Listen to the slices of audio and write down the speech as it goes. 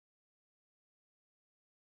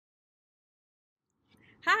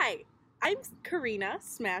Hi, I'm Karina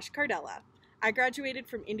Smash Cardella. I graduated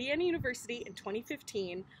from Indiana University in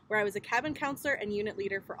 2015, where I was a cabin counselor and unit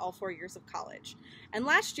leader for all 4 years of college. And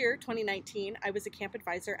last year, 2019, I was a camp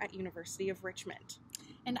advisor at University of Richmond.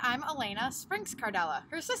 And I'm Elena Sprinks Cardella,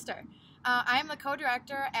 her sister. I am the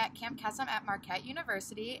co-director at Camp Kesem at Marquette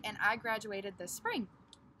University, and I graduated this spring.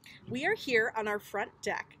 We are here on our front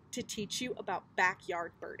deck to teach you about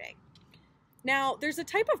backyard birding. Now, there's a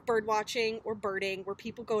type of bird watching or birding where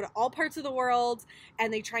people go to all parts of the world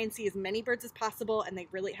and they try and see as many birds as possible, and they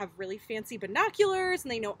really have really fancy binoculars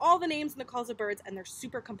and they know all the names and the calls of birds, and they're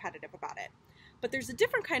super competitive about it. But there's a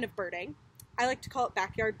different kind of birding, I like to call it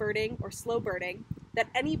backyard birding or slow birding, that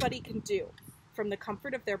anybody can do from the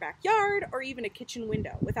comfort of their backyard or even a kitchen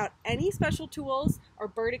window without any special tools or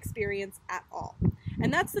bird experience at all.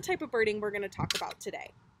 And that's the type of birding we're going to talk about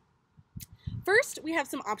today. First, we have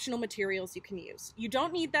some optional materials you can use. You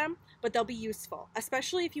don't need them, but they'll be useful,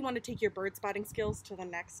 especially if you want to take your bird spotting skills to the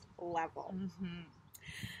next level.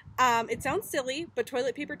 It sounds silly, but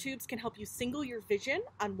toilet paper tubes can help you single your vision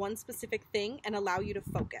on one specific thing and allow you to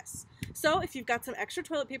focus. So if you've got some extra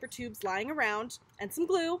toilet paper tubes lying around and some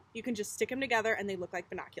glue, you can just stick them together and they look like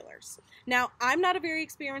binoculars. Now, I'm not a very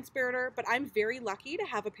experienced birder, but I'm very lucky to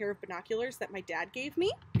have a pair of binoculars that my dad gave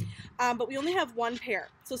me. But we only have one pair.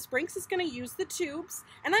 So Sprinks is going to use the tubes,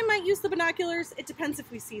 and I might use the binoculars. It depends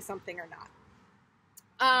if we see something or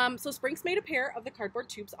not. So Sprinks made a pair of the cardboard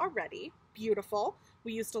tubes already. Beautiful.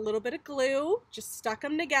 We used a little bit of glue, just stuck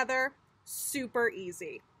them together. Super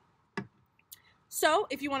easy. So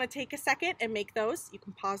if you want to take a second and make those, you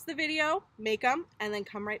can pause the video, make them, and then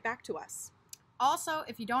come right back to us. Also,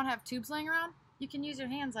 if you don't have tubes laying around, you can use your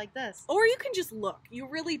hands like this. Or you can just look. You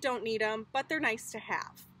really don't need them, but they're nice to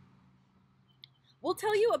have. We'll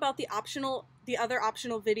tell you about the other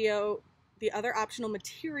optional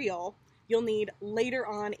material you'll need later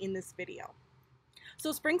on in this video.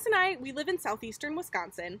 So Sprinks and I, we live in southeastern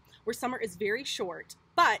Wisconsin, where summer is very short,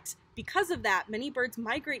 but because of that, many birds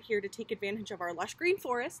migrate here to take advantage of our lush green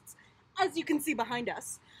forests, as you can see behind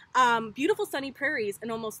us, beautiful sunny prairies,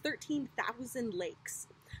 and almost 13,000 lakes.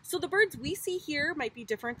 So the birds we see here might be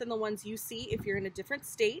different than the ones you see if you're in a different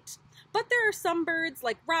state, but there are some birds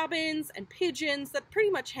like robins and pigeons that pretty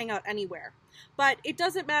much hang out anywhere. But it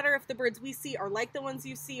doesn't matter if the birds we see are like the ones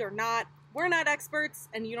you see or not. We're not experts,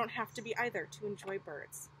 and you don't have to be either to enjoy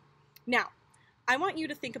birds. Now, I want you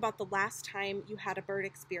to think about the last time you had a bird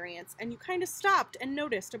experience and you kind of stopped and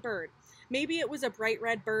noticed a bird. Maybe it was a bright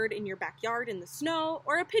red bird in your backyard in the snow,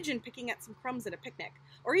 or a pigeon picking at some crumbs at a picnic,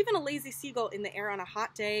 or even a lazy seagull in the air on a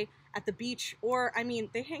hot day at the beach, or, I mean,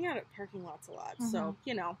 they hang out at parking lots a lot, so,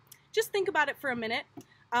 you know, just think about it for a minute.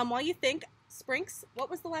 While you think, Sprinks, what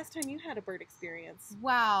was the last time you had a bird experience?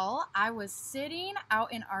 Well, I was sitting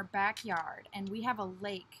out in our backyard, and we have a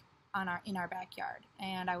lake in our backyard,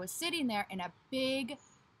 and I was sitting there, and a big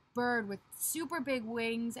bird with super big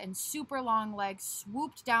wings and super long legs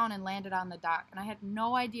swooped down and landed on the dock, and I had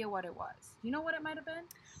no idea what it was. Do you know what it might have been?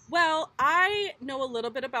 Well, I know a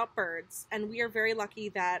little bit about birds, and we are very lucky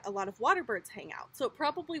that a lot of water birds hang out. So it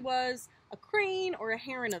probably was a crane or a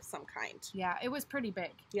heron of some kind. Yeah, it was pretty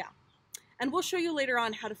big. Yeah. And we'll show you later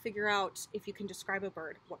on how to figure out, if you can describe a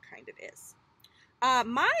bird, what kind it is.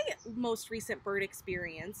 My most recent bird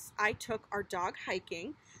experience, I took our dog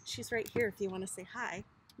hiking. She's right here if you want to say hi.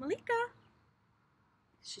 Malika.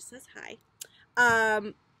 She says hi.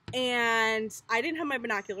 And I didn't have my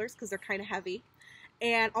binoculars because they're kind of heavy.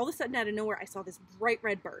 And all of a sudden, out of nowhere, I saw this bright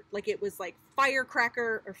red bird. Like, it was like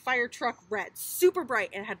firecracker or fire truck red. Super bright,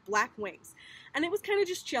 and it had black wings. And it was kind of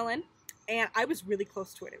just chilling. And I was really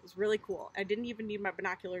close to it. It was really cool. I didn't even need my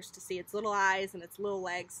binoculars to see its little eyes and its little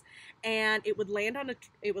legs. And it would land on a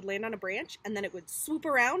branch, and then it would swoop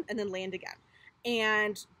around and then land again.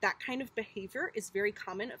 And that kind of behavior is very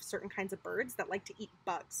common of certain kinds of birds that like to eat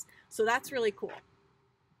bugs. So that's really cool.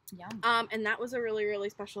 Yum. And that was a really, really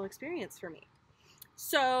special experience for me.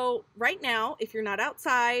 So right now, if you're not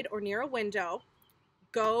outside or near a window,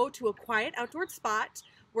 go to a quiet outdoor spot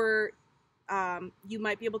where you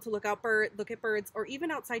might be able to look at birds, or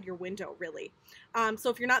even outside your window, really. So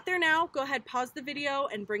if you're not there now, go ahead, pause the video,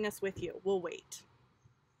 and bring us with you. We'll wait.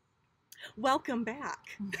 Welcome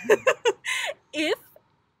back. If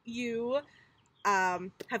you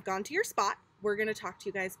have gone to your spot, we're going to talk to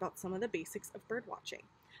you guys about some of the basics of bird watching.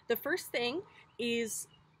 The first thing is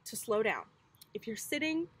to slow down. If you're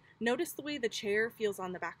sitting, notice the way the chair feels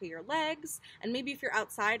on the back of your legs, and maybe if you're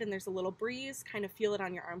outside and there's a little breeze, kind of feel it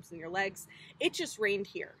on your arms and your legs. It just rained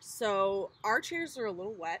here, so our chairs are a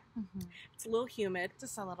little wet. It's a little humid.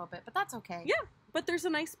 Just a little bit, but that's okay. Yeah, but there's a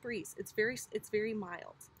nice breeze. It's very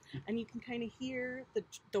mild. and you can kind of hear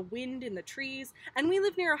the wind in the trees. And we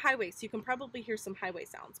live near a highway, so you can probably hear some highway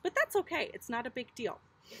sounds, but that's okay. It's not a big deal.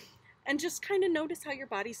 And just kind of notice how your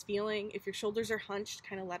body's feeling. If your shoulders are hunched,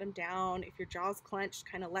 kind of let them down. If your jaw's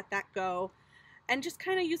clenched, kind of let that go. And just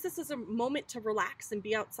kind of use this as a moment to relax and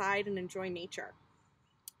be outside and enjoy nature.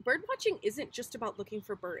 Bird watching isn't just about looking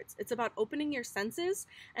for birds. It's about opening your senses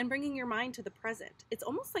and bringing your mind to the present. It's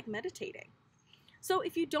almost like meditating. So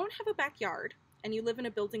if you don't have a backyard and you live in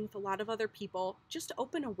a building with a lot of other people, just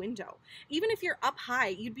open a window. Even if you're up high,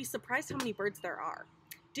 you'd be surprised how many birds there are.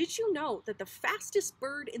 Did you know that the fastest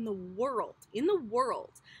bird in the world,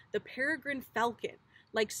 the peregrine falcon,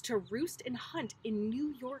 likes to roost and hunt in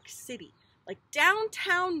New York City? Like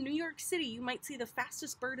downtown New York City, you might see the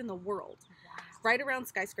fastest bird in the world, right around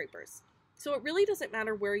skyscrapers. So it really doesn't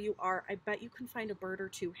matter where you are. I bet you can find a bird or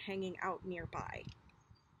two hanging out nearby.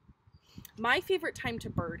 My favorite time to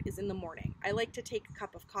bird is in the morning. I like to take a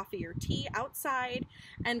cup of coffee or tea outside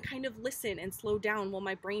and kind of listen and slow down while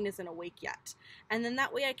my brain isn't awake yet. And then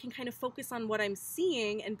that way I can kind of focus on what I'm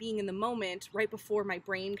seeing and being in the moment right before my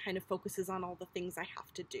brain kind of focuses on all the things I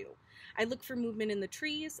have to do. I look for movement in the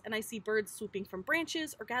trees, and I see birds swooping from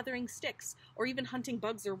branches or gathering sticks or even hunting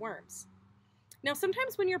bugs or worms. Now,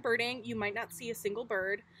 sometimes when you're birding, you might not see a single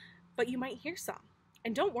bird, but you might hear some.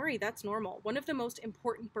 And don't worry, that's normal. One of the most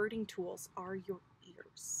important birding tools are your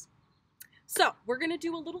ears. So we're going to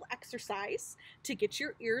do a little exercise to get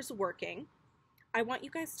your ears working. I want you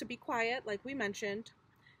guys to be quiet, like we mentioned,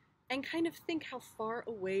 and kind of think how far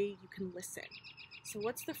away you can listen. So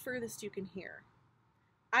what's the furthest you can hear?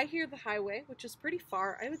 I hear the highway, which is pretty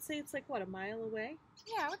far. I would say it's like, what, a mile away?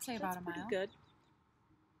 Yeah, I would say about a mile. That's pretty good.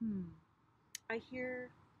 I hear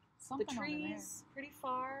Something the trees pretty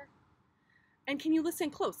far. And can you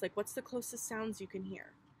listen close? Like, what's the closest sounds you can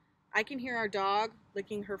hear? I can hear our dog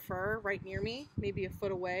licking her fur right near me, maybe a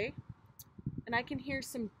foot away. And I can hear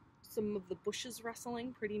some of the bushes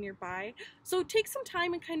rustling pretty nearby. So take some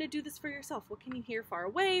time and kind of do this for yourself. What can you hear far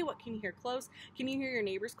away? What can you hear close? Can you hear your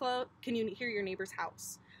neighbor's Can you hear your neighbor's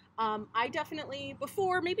house? I definitely,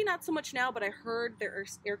 before, maybe not so much now, but I heard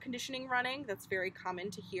there's air conditioning running. That's very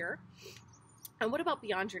common to hear. And what about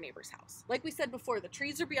beyond your neighbor's house? Like we said before, the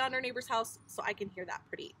trees are beyond our neighbor's house, so I can hear that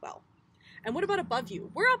pretty well. And what about above you?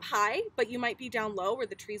 We're up high, but you might be down low where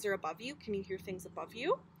the trees are above you. Can you hear things above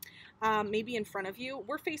you? Maybe in front of you.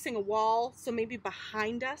 We're facing a wall, so maybe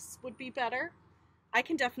behind us would be better. I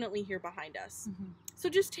can definitely hear behind us. So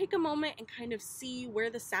just take a moment and kind of see where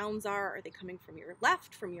the sounds are. Are they coming from your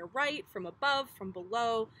left, from your right, from above, from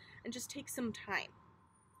below? And just take some time.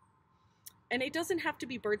 And it doesn't have to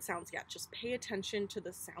be bird sounds yet. Just pay attention to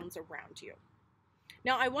the sounds around you.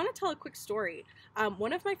 Now, I want to tell a quick story.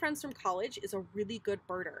 One of my friends from college is a really good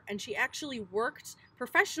birder, and she actually worked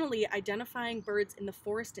professionally identifying birds in the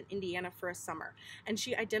forest in Indiana for a summer. And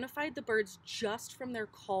she identified the birds just from their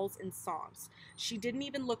calls and songs. She didn't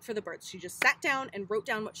even look for the birds. She just sat down and wrote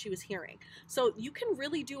down what she was hearing. So you can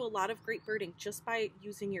really do a lot of great birding just by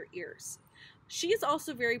using your ears. She is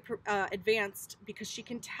also very advanced because she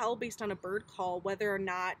can tell based on a bird call whether or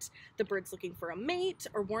not the bird's looking for a mate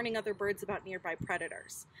or warning other birds about nearby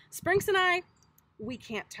predators. Sprinks and I, we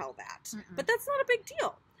can't tell that, but that's not a big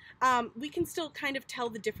deal. We can still kind of tell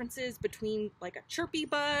the differences between like a chirpy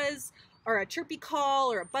buzz or a chirpy call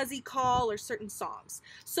or a buzzy call or certain songs.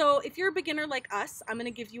 So if you're a beginner like us, I'm going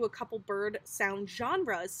to give you a couple bird sound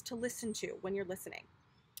genres to listen to when you're listening.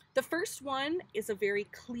 The first one is a very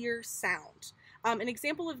clear sound. An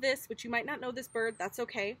example of this, which you might not know this bird, that's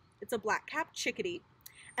okay. It's a black-capped chickadee,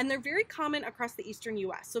 and they're very common across the eastern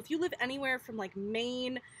U.S. So if you live anywhere from like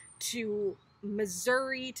Maine to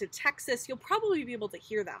Missouri to Texas, you'll probably be able to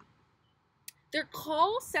hear them. Their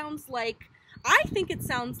call sounds like, I think it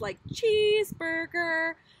sounds like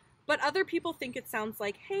cheeseburger, but other people think it sounds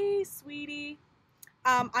like, hey, sweetie.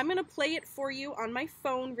 I'm going to play it for you on my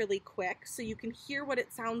phone really quick so you can hear what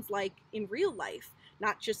it sounds like in real life,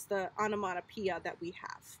 not just the onomatopoeia that we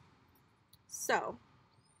have. So,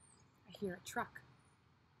 I hear a truck.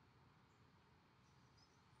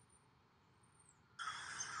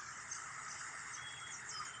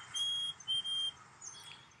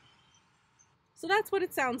 So that's what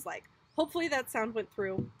it sounds like. Hopefully that sound went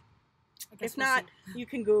through. If not, you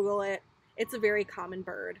can Google it. It's a very common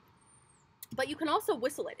bird. But you can also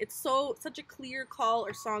whistle it. It's such a clear call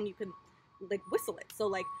or song, you can like whistle it. So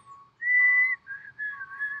like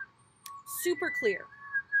super clear.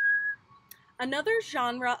 Another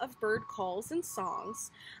genre of bird calls and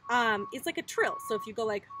songs is like a trill. So if you go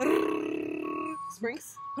like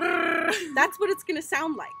Sprinks, that's what it's gonna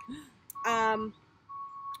sound like.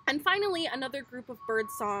 And finally, another group of bird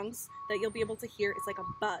songs that you'll be able to hear is like a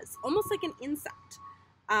buzz, almost like an insect.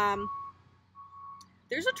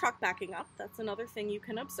 There's a truck backing up. That's another thing you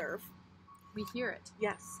can observe. We hear it.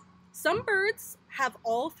 Yes. Some birds have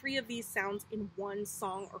all three of these sounds in one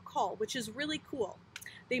song or call, which is really cool.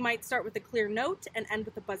 They might start with a clear note and end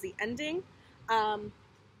with a buzzy ending,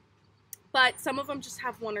 but some of them just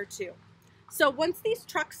have one or two. So once these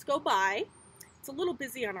trucks go by, it's a little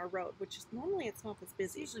busy on our road, which is normally it's not this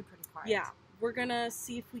busy. It's usually pretty quiet. Yeah, we're gonna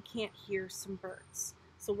see if we can't hear some birds.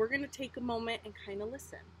 So we're gonna take a moment and kind of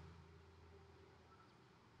listen.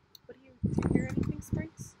 Do you hear anything,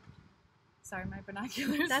 Sprinks? Sorry, my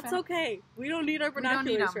binoculars. That's okay. We don't need our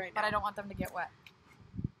binoculars right now. But I don't want them to get wet.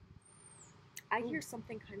 I hear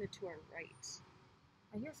something kind of to our right.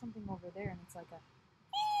 I hear something over there, and it's like a...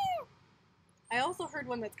 I also heard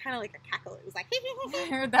one that's kind of like a cackle. It was like... I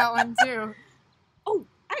heard that one, too. Oh,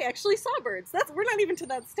 I actually saw birds. We're not even to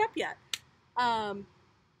that step yet.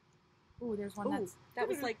 Ooh, there's one that's... That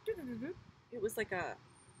was like... It was like a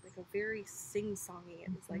very sing-songy. It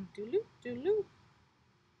was like doo-loo, doo-loo.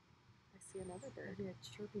 I see another bird. Maybe a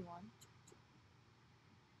chirpy one.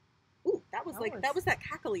 Ooh, that was that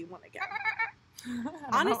cackly one again.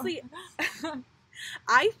 Honestly,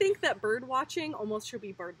 I think that bird watching almost should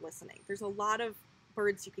be bird listening. There's a lot of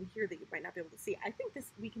birds you can hear that you might not be able to see. I think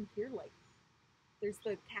we can hear like, there's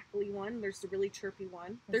the cackly one, there's the really chirpy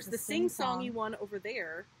one, there's the sing-songy one over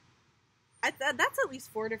there. That's at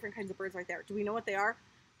least 4 different kinds of birds right there. Do we know what they are?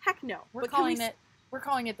 Heck no. We're calling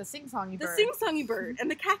it the sing-songy bird. The sing-songy bird and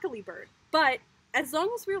the cackly bird. But as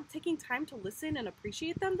long as we're taking time to listen and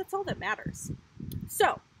appreciate them, that's all that matters.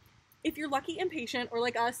 So, if you're lucky and patient, or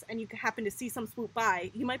like us, and you happen to see some swoop by,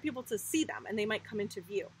 you might be able to see them, and they might come into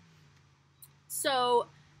view. So,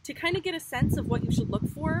 to kind of get a sense of what you should look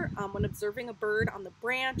for when observing a bird on the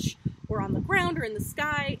branch, or on the ground, or in the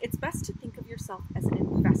sky, it's best to think of yourself as an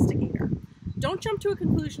investigator. Don't jump to a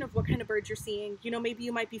conclusion of what kind of birds you're seeing. You know, maybe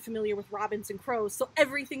you might be familiar with robins and crows, so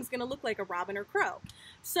everything's going to look like a robin or crow.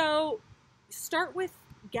 So start with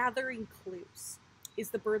gathering clues.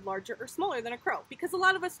 Is the bird larger or smaller than a crow? Because a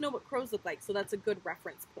lot of us know what crows look like, so that's a good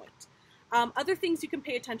reference point. Other things you can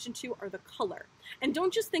pay attention to are the color. And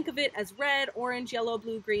don't just think of it as red, orange, yellow,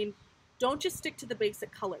 blue, green. Don't just stick to the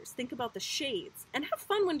basic colors. Think about the shades and have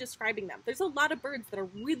fun when describing them. There's a lot of birds that are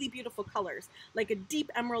really beautiful colors, like a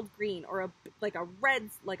deep emerald green or like a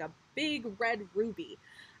big red ruby.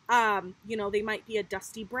 You know, they might be a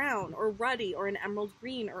dusty brown or ruddy or an emerald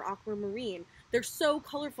green or aquamarine. They're so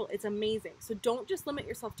colorful. It's amazing. So don't just limit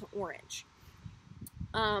yourself to orange.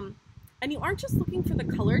 And you aren't just looking for the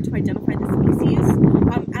color to identify the species.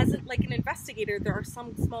 Like an investigator, there are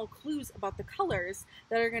some small clues about the colors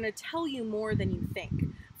that are going to tell you more than you think.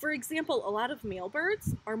 For example, a lot of male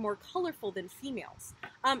birds are more colorful than females.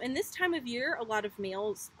 And this time of year, a lot of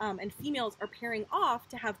males and females are pairing off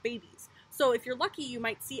to have babies. So if you're lucky, you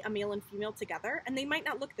might see a male and female together, and they might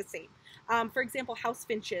not look the same. For example, house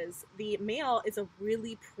finches, the male is a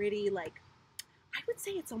really pretty, like, I would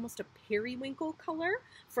say it's almost a periwinkle color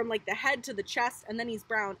from like the head to the chest, and then he's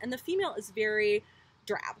brown. And the female is very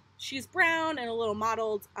drab. She's brown and a little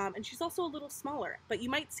mottled, and she's also a little smaller. But you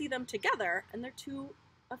might see them together, and they're two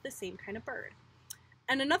of the same kind of bird.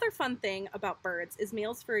 And another fun thing about birds is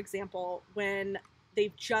males, for example, when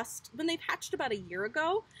they've hatched about a year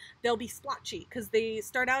ago, they'll be splotchy because they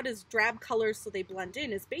start out as drab colors so they blend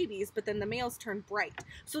in as babies, but then the males turn bright.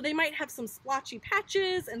 So they might have some splotchy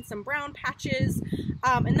patches and some brown patches,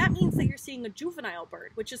 and that means that you're seeing a juvenile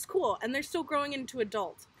bird, which is cool, and they're still growing into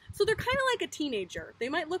adult. So they're kind of like a teenager. They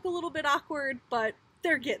might look a little bit awkward, but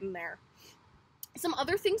they're getting there. Some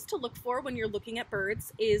other things to look for when you're looking at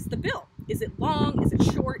birds is the bill. Is it long? Is it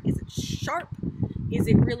short? Is it sharp? Is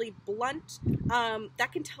it really blunt?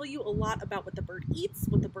 That can tell you a lot about what the bird eats,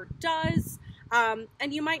 what the bird does,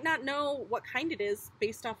 and you might not know what kind it is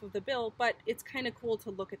based off of the bill, but it's kind of cool to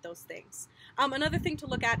look at those things. Another thing to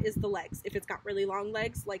look at is the legs. If it's got really long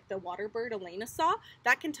legs, like the water bird Elena saw,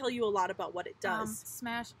 that can tell you a lot about what it does.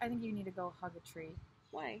 Smash, I think you need to go hug a tree.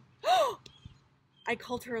 Why? I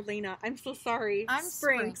called her Elena. I'm so sorry. I'm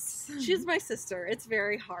Sprinks. She's my sister. It's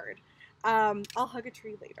very hard. I'll hug a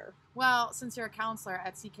tree later. Well, since you're a counselor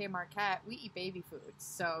at CK Marquette, we eat baby food,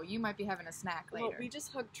 so you might be having a snack later. Well, we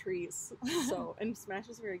just hug trees, and Smash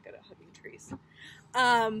is very good at hugging trees.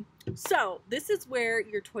 So this is where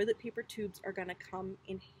your toilet paper tubes are going to come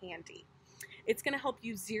in handy. It's going to help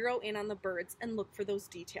you zero in on the birds and look for those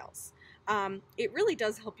details. It really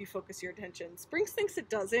does help you focus your attention. Sprinks thinks it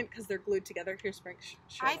doesn't because they're glued together. Here, Sprinks,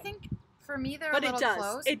 show them. I think for me, they're But a little it does.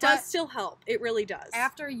 close. It does still help. It really does.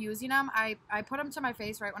 After using them, I put them to my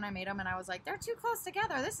face right when I made them, and I was like, they're too close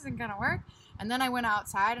together. This isn't going to work. And then I went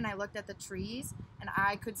outside, and I looked at the trees, and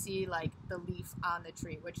I could see, like, the leaf on the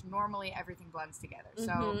tree, which normally everything blends together.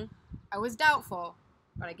 So I was doubtful,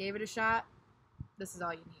 but I gave it a shot. This is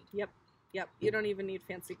all you need. Yep. You don't even need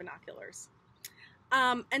fancy binoculars.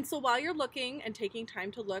 And so while you're looking and taking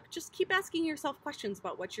time to look, just keep asking yourself questions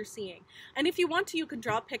about what you're seeing. And if you want to, you can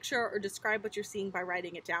draw a picture or describe what you're seeing by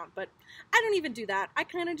writing it down. But I don't even do that. I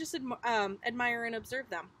kind of just admire and observe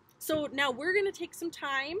them. So now we're going to take some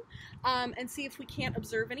time and see if we can't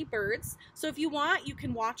observe any birds. So if you want, you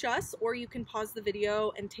can watch us, or you can pause the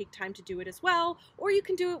video and take time to do it as well. Or you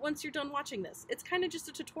can do it once you're done watching this. It's kind of just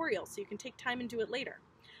a tutorial, so you can take time and do it later.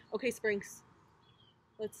 Okay, Sprinks.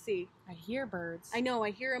 Let's see. I hear birds. I know,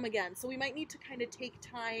 I hear them again. So we might need to kind of take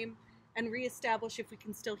time and reestablish if we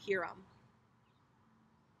can still hear them.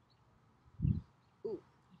 Ooh.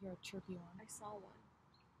 I hear a chirpy one. I saw one.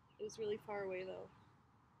 It was really far away, though.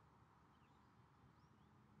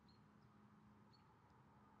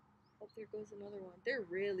 Oh, there goes another one. They're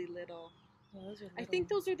really little. Yeah, those are little I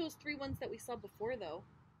think ones. those are those 3 ones that we saw before, though.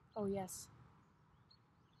 Oh, yes.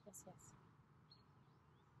 Yes.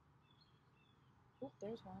 Oh,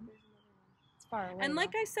 there's one. There's another one. It's far away. And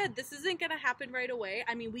like though. I said, this isn't going to happen right away.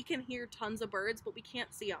 I mean, we can hear tons of birds, but we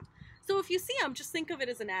can't see them. So if you see them, just think of it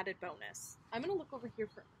as an added bonus. I'm going to look over here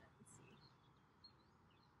for a minute and see.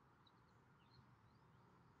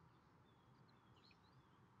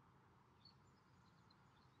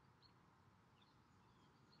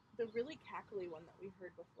 The really cackly one that we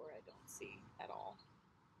heard before, I don't see at all.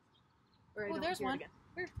 Or I don't there's hear it one. again.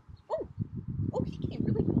 Where? Oh, he came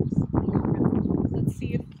really close. Let's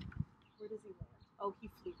see if. Where does he land? Oh, he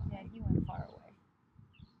flew by. Yeah, he went far away.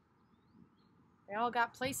 They all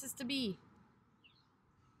got places to be.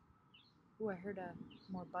 Ooh, I heard a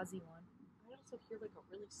more buzzy one. I also hear like a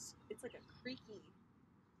really. It's like a creaky.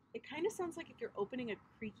 It kind of sounds like if you're opening a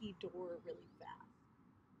creaky door really fast.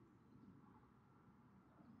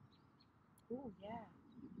 Ooh, yeah.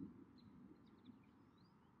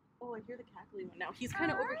 Oh, I hear the cackly one now. He's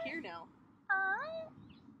kind of over here now.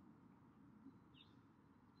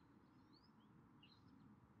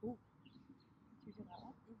 Ooh. Did you hear that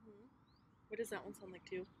one? What does that one sound like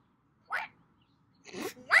too?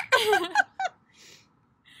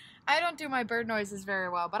 I don't do my bird noises very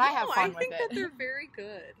well, but I have fun with it. I think that they're very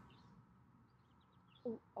good.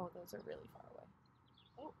 Oh, those are really far away.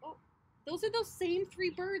 Oh. Those are those same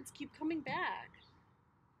 3 birds keep coming back.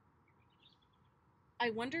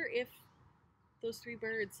 I wonder if those 3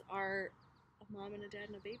 birds are a mom and a dad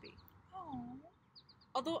and a baby. Oh.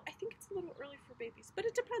 Although I think it's a little early for babies, but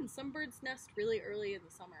it depends. Some birds nest really early in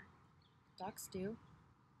the summer. Ducks do.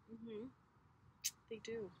 They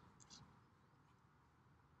do.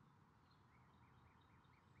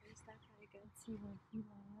 There's that guy again. Let's see where he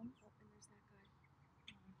lands. Oh, and there's that guy.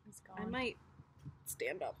 Oh, he's gone. I might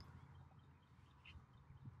stand up.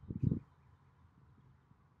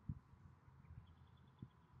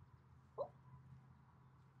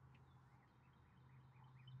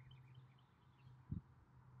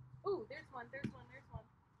 Oh, there's one.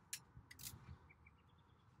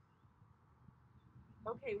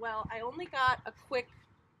 Okay, well, I only got a quick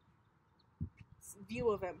view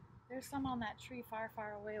of him. There's some on that tree far,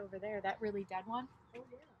 far away over there. That really dead one. Oh,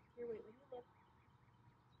 yeah. Here, wait, let me look.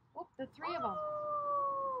 Oh, the 3 of them.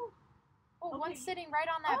 Oh, okay. One's sitting right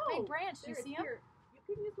on that big branch. Do you see him? Here.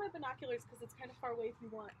 You can use my binoculars because it's kind of far away if you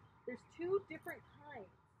want. There's 2 different kinds.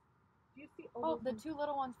 Do you see? Oh, the 2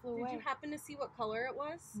 little ones flew away. Did you happen to see what color it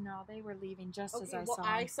was? No, they were leaving just as Okay, I well, saw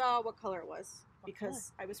I them. saw what color it was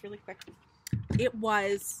because color? I was really quick. It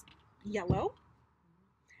was yellow,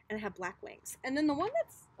 and it had black wings. And then the one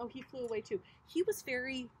he flew away too. He was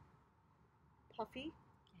very puffy,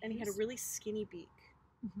 and he had a really skinny beak.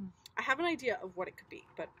 I have an idea of what it could be,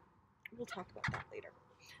 but we'll talk about that later.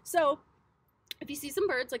 So, if you see some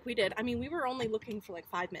birds like we did, I mean, we were only looking for like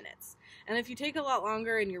 5 minutes. And if you take a lot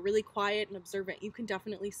longer and you're really quiet and observant, you can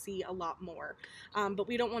definitely see a lot more. But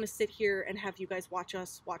we don't want to sit here and have you guys watch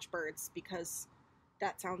us watch birds because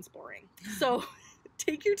that sounds boring. So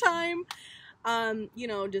take your time,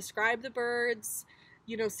 describe the birds,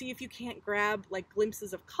 see if you can't grab like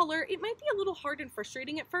glimpses of color. It might be a little hard and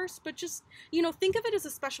frustrating at first, but just, think of it as a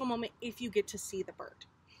special moment if you get to see the bird.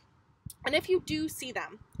 And if you do see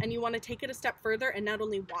them and you want to take it a step further and not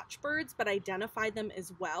only watch birds, but identify them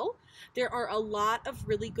as well, there are a lot of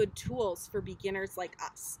really good tools for beginners like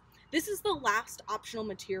us. This is the last optional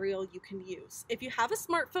material you can use. If you have a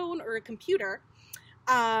smartphone or a computer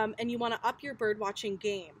and you want to up your bird watching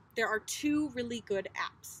game, there are 2 really good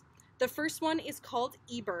apps. The first one is called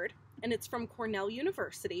eBird, and it's from Cornell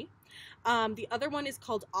University. The other one is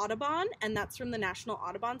called Audubon, and that's from the National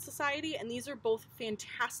Audubon Society, and these are both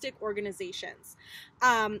fantastic organizations.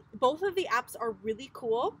 Both of the apps are really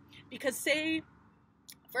cool because, say,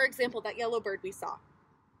 for example, that yellow bird we saw.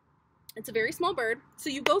 It's a very small bird, so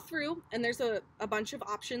you go through, and there's a bunch of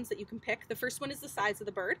options that you can pick. The first one is the size of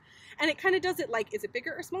the bird, and it kind of does it like, is it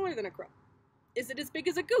bigger or smaller than a crow? Is it as big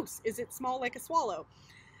as a goose? Is it small like a swallow?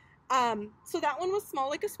 So that one was small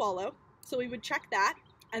like a swallow, so we would check that.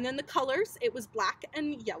 And then the colors, it was black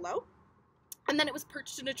and yellow, and then it was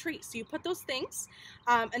perched in a tree. So you put those things,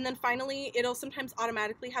 and then finally it'll sometimes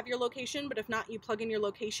automatically have your location, but if not, you plug in your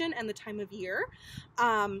location and the time of year.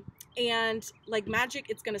 And like magic,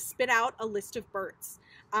 it's going to spit out a list of birds.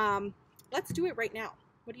 Let's do it right now.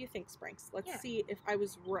 What do you think, Sprinks? Let's see if I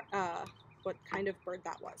was, what kind of bird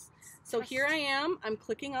that was. So here I am. I'm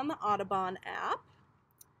clicking on the Audubon app.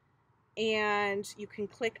 And you can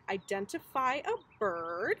click identify a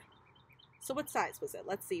bird. So what size was it?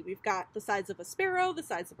 Let's see. We've got the size of a sparrow, the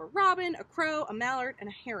size of a robin, a crow, a mallard, and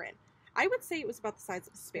a heron. I would say it was about the size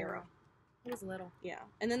of a sparrow. It was little. Yeah.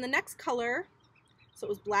 And then the next color, so it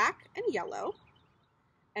was black and yellow.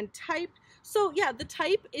 And type, so yeah, the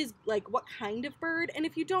type is like what kind of bird. And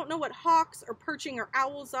if you don't know what hawks or perching or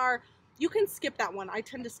owls are, you can skip that one. I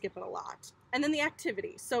tend to skip it a lot. And then the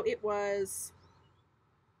activity. So it was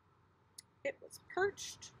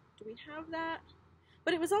perched. Do we have that?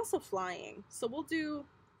 But it was also flying. So we'll do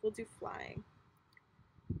flying.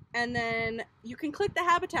 And then you can click the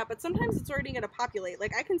habitat, but sometimes it's already going to populate.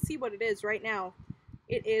 Like I can see what it is right now.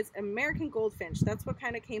 It is American goldfinch. That's what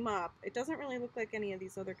kind of came up. It doesn't really look like any of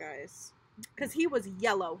these other guys because he was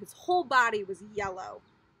yellow. His whole body was yellow.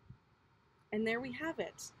 And there we have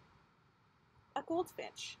it. A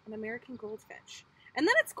goldfinch, an American goldfinch. And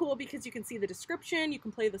then it's cool because you can see the description, you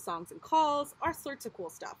can play the songs and calls, all sorts of cool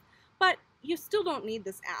stuff. But you still don't need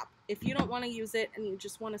this app if you don't want to use it and you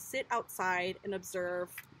just want to sit outside and observe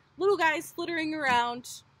little guys flittering around.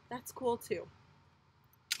 That's cool too.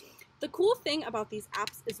 The cool thing about these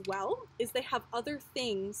apps as well is they have other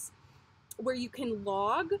things where you can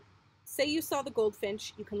log. Say you saw the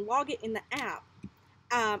goldfinch, you can log it in the app.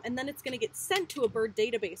 And then it's going to get sent to a bird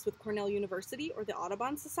database with Cornell University or the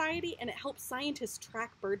Audubon Society, and it helps scientists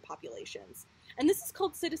track bird populations. And this is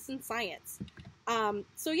called citizen science.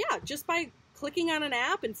 So yeah, just by clicking on an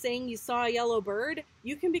app and saying you saw a yellow bird,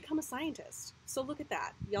 you can become a scientist. So look at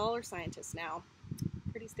that. Y'all are scientists now.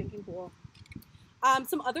 Pretty stinking cool.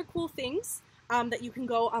 Some other cool things that you can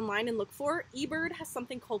go online and look for. eBird has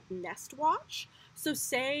something called Nest Watch. So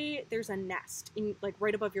say there's a nest in like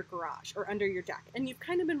right above your garage or under your deck, and you've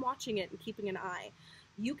kind of been watching it and keeping an eye.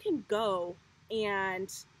 You can go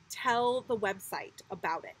and tell the website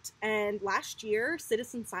about it. And last year,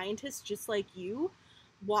 citizen scientists just like you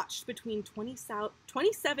watched between 27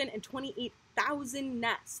 and 28,000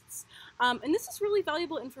 nests. And this is really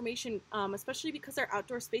valuable information, especially because our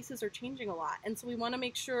outdoor spaces are changing a lot. And so we want to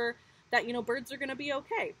make sure that, you know, birds are going to be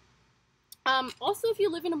okay. Also, if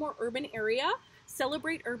you live in a more urban area,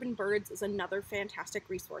 Celebrate Urban Birds is another fantastic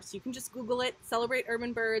resource. You can just Google it, Celebrate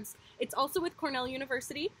Urban Birds. It's also with Cornell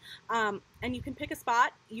University, and you can pick a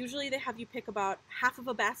spot. Usually they have you pick about half of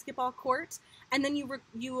a basketball court, and then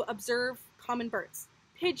you observe common birds.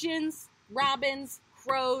 Pigeons, robins,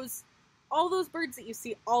 crows, all those birds that you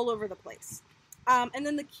see all over the place. And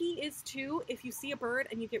then the key is, too, if you see a bird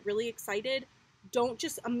and you get really excited, don't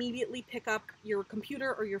just immediately pick up your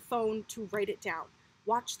computer or your phone to write it down.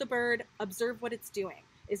 Watch the bird, observe what it's doing.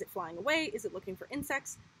 Is it flying away? Is it looking for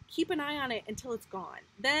insects? Keep an eye on it until it's gone.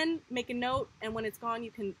 Then make a note, and when it's gone, you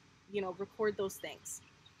can, you know, record those things.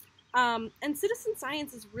 And citizen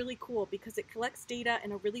science is really cool because it collects data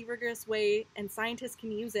in a really rigorous way, and scientists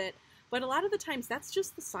can use it. But a lot of the times, that's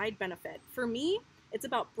just the side benefit. For me, it's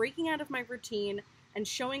about breaking out of my routine and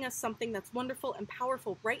showing us something that's wonderful and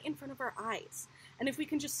powerful right in front of our eyes. And if we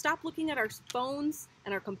can just stop looking at our phones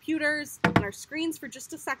and our computers and our screens for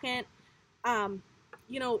just a second,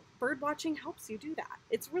 you know, bird watching helps you do that.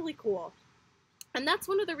 It's really cool. And that's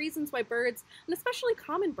one of the reasons why birds, and especially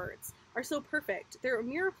common birds, are so perfect. They're a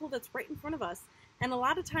miracle that's right in front of us. And a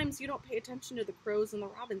lot of times you don't pay attention to the crows and the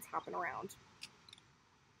robins hopping around.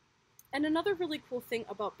 And another really cool thing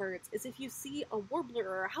about birds is if you see a warbler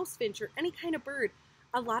or a housefinch or any kind of bird,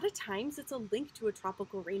 a lot of times it's a link to a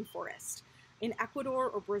tropical rainforest. In Ecuador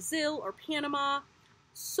or Brazil or Panama,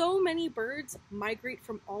 so many birds migrate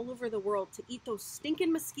from all over the world to eat those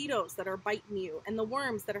stinking mosquitoes that are biting you and the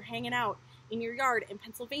worms that are hanging out in your yard in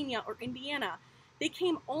Pennsylvania or Indiana. They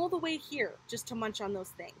came all the way here just to munch on those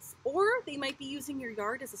things. Or they might be using your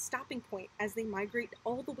yard as a stopping point as they migrate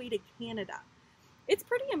all the way to Canada. It's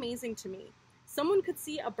pretty amazing to me. Someone could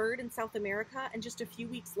see a bird in South America, and just a few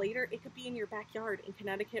weeks later, it could be in your backyard in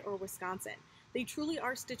Connecticut or Wisconsin. They truly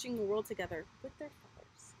are stitching the world together with their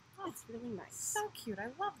feathers. Oh, it's really nice. So cute. I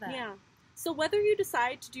love that. Yeah. So whether you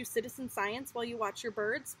decide to do citizen science while you watch your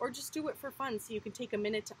birds, or just do it for fun so you can take a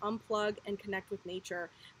minute to unplug and connect with nature,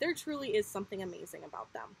 there truly is something amazing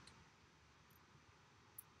about them.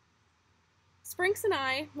 Sprinks and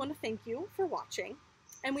I want to thank you for watching,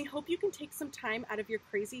 and we hope you can take some time out of your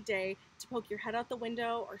crazy day to poke your head out the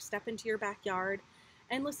window or step into your backyard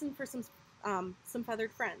and listen for some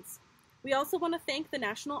feathered friends. We also want to thank the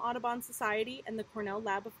National Audubon Society and the Cornell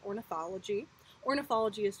Lab of Ornithology.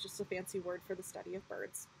 Ornithology is just a fancy word for the study of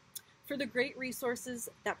birds, for the great resources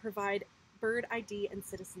that provide bird ID and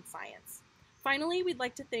citizen science. Finally, we'd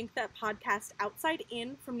like to thank that podcast Outside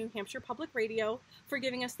In from New Hampshire Public Radio for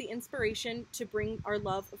giving us the inspiration to bring our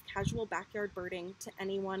love of casual backyard birding to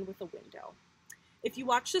anyone with a window. If you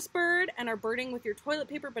watch this bird and are birding with your toilet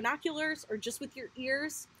paper binoculars or just with your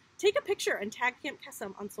ears, take a picture and tag Camp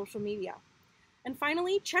Kesem on social media. And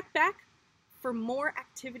finally, check back for more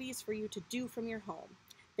activities for you to do from your home.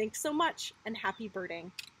 Thanks so much, and happy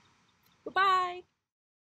birding. Goodbye!